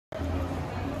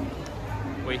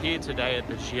We're here today at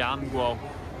the Jianguo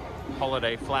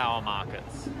Holiday Flower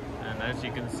Markets, and as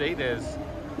you can see there's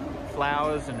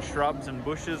flowers and shrubs and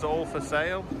bushes all for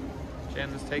sale.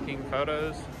 Jen's taking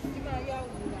photos.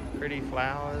 Pretty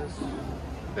flowers.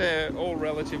 They're all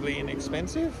relatively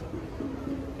inexpensive,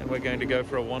 and we're going to go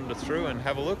for a wander through and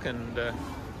have a look and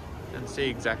see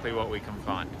exactly what we can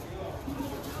find.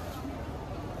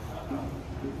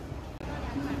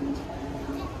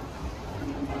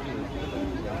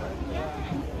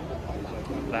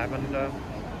 Lavender.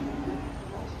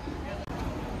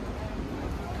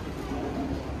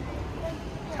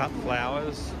 Cut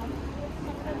flowers.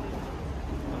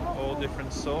 All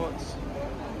different sorts.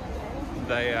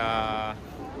 They are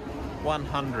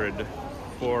 100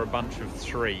 for a bunch of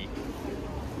 3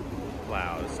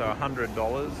 flowers. So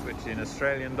 $100, which in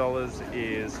Australian dollars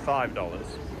is $5.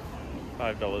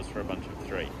 $5 for a bunch of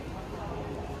 3.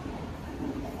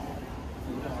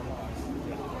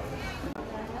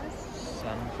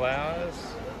 Sunflowers,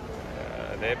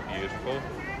 they're beautiful,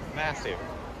 massive.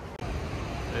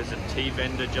 There's a tea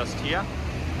vendor just here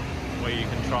where you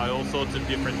can try all sorts of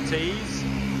different teas.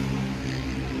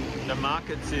 The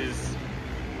markets is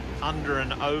under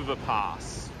an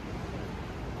overpass.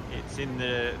 It's in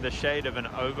the shade of an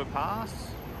overpass,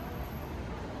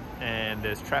 and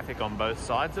there's traffic on both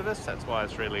sides of us. That's why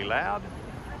it's really loud.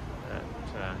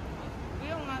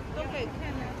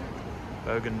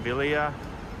 Bougainvillea,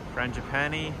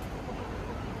 Frangipani.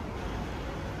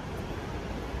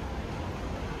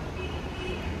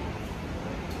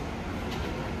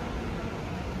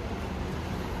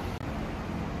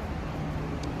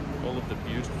 All of the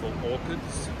beautiful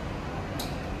orchids.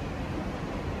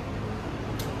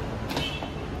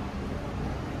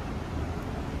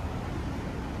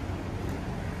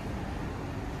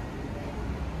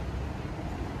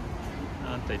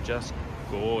 Aren't they just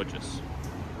gorgeous?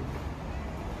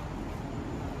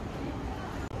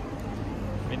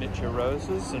 Miniature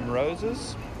roses and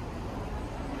roses,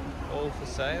 all for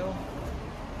sale.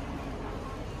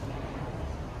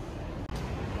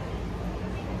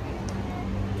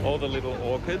 All the little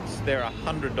orchids, they're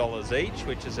 $100 each,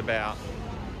 which is about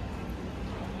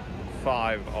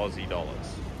 5 Aussie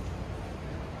dollars.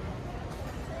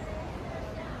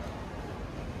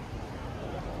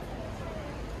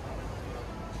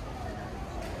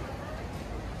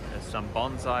 There's some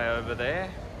bonsai over there.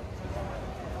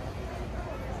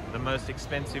 The most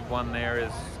expensive one there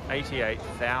is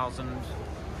 88,000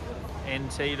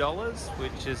 NT dollars,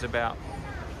 which is about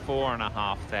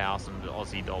 4,500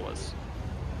 Aussie dollars.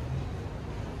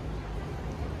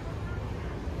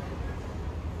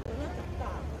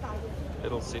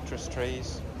 Little citrus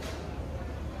trees,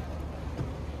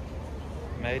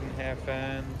 maidenhair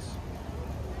ferns.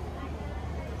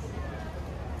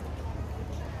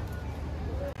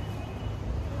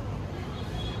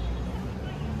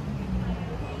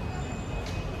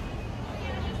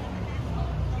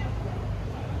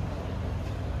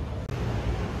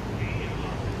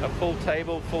 A full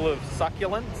table full of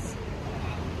succulents.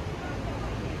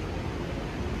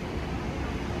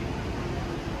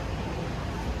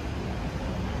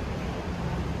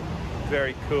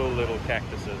 Very cool little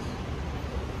cactuses.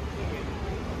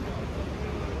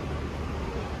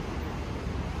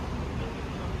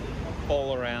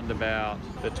 All around about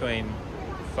between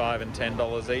 $5 and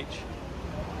 $10 each.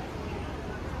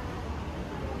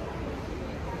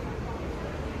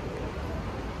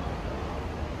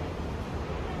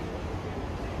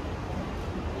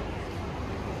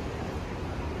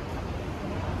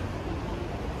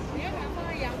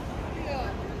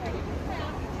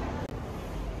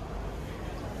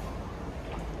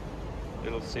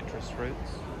 Little citrus fruits.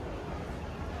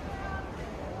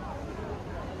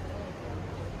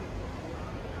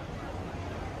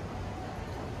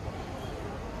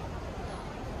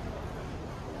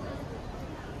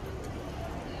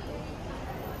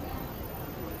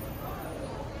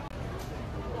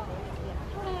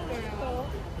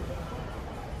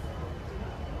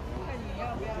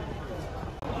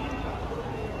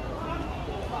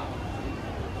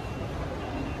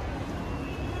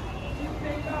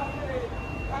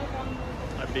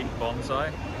 A big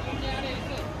bonsai.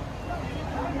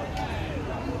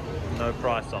 No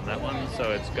price on that one,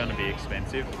 so it's going to be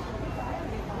expensive.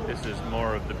 This is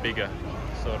more of the bigger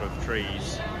sort of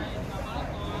trees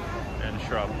and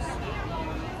shrubs.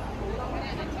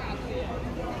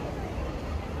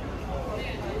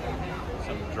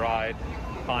 Some dried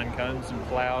pine cones and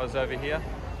flowers over here.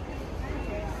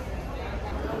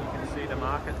 You can see the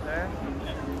market there.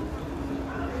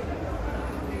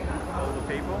 All the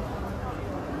people.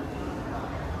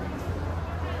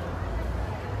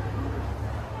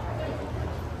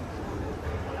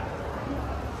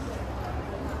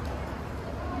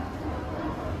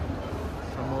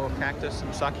 cactus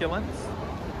and succulents.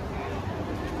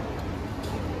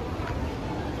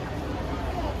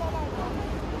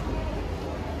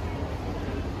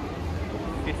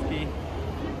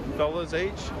 $50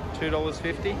 each,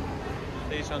 $2.50.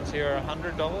 These ones here are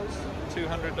 $100,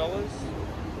 $200.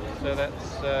 So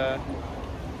that's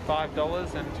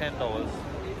 $5 and $10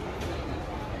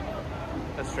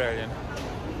 Australian.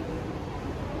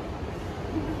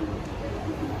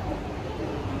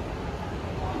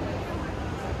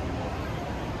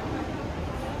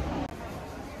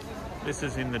 This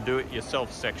is in the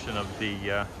do-it-yourself section of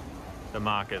the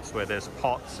markets, where there's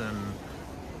pots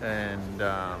and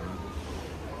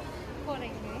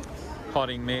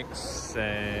potting mix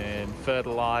and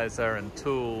fertilizer and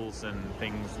tools and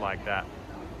things like that.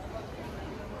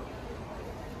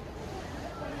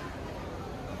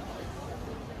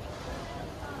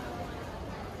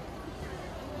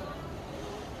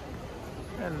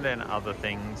 And then other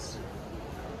things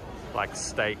like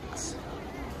stakes,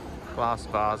 glass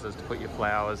vases to put your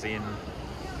flowers in,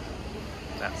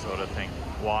 that sort of thing.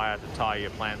 Wire to tie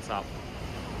your plants up.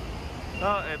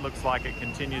 Oh, it looks like it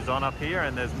continues on up here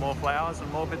and there's more flowers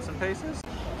and more bits and pieces.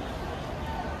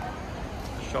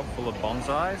 A shop full of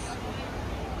bonsais.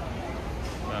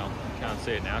 Well, you can't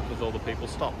see it now because all the people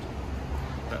stopped.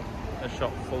 But a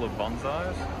shop full of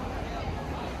bonsais.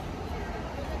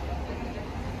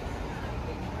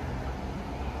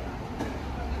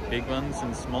 Big ones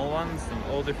and small ones and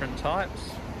all different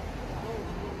types.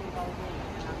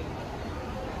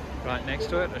 Right next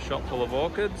to it, a shop full of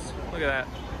orchids. Look at that.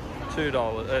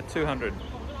 $200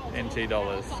 NT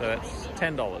dollars, so that's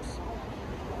 $10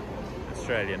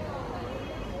 Australian.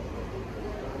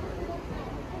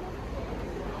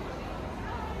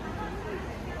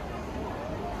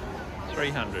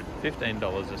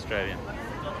 $15 Australian.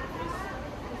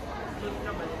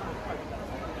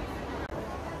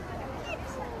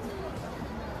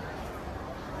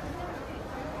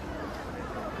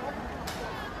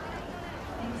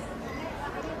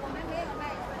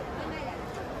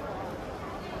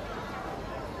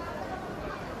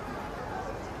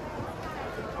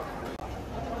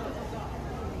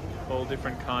 All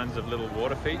different kinds of little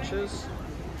water features.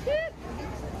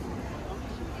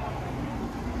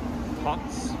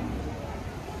 Pots.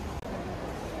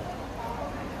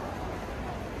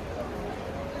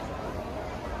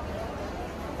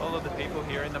 All of the people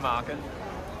here in the market.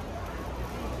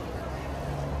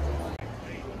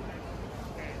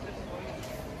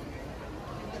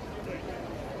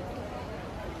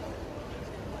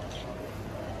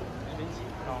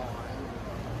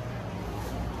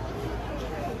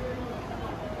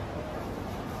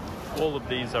 All of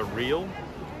these are real.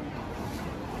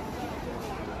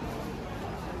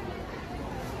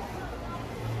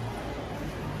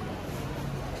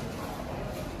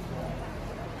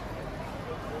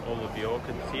 All of the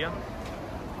orchids here.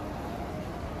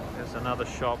 There's another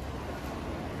shop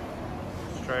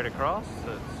straight across.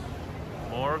 There's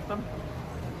more of them.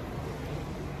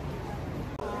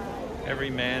 Every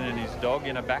man and his dog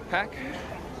in a backpack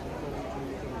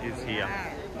is here.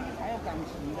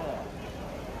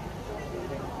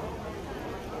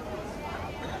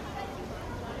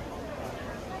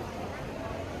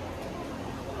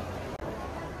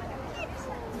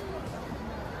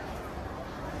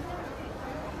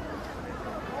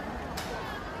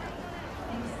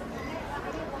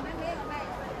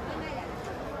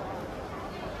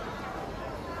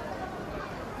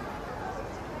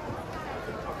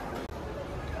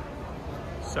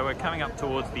 So we're coming up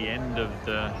towards the end of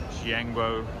the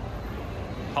Jianguo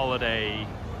Holiday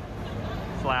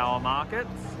Flower Markets,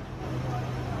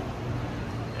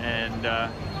 and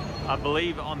I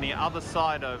believe on the other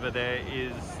side over there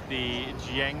is the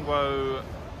Jianguo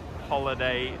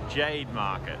Holiday Jade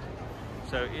Market.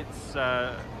 So it's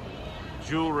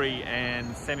jewelry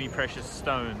and semi-precious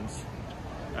stones,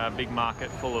 a big market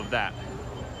full of that.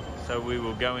 So we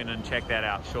will go in and check that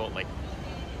out shortly.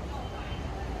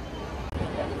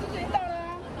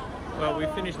 Well, we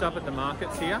finished up at the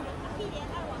markets here.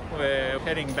 We're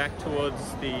heading back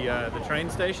towards the train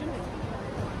station,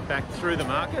 back through the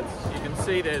markets. You can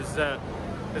see there's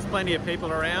plenty of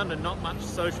people around and not much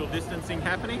social distancing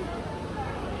happening.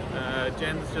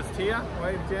 Jen's just here.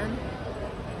 Wave, Jen.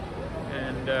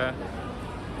 And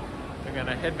we're going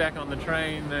to head back on the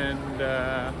train and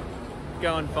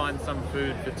go and find some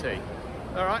food for tea.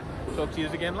 All right, talk to you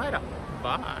again later.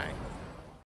 Bye.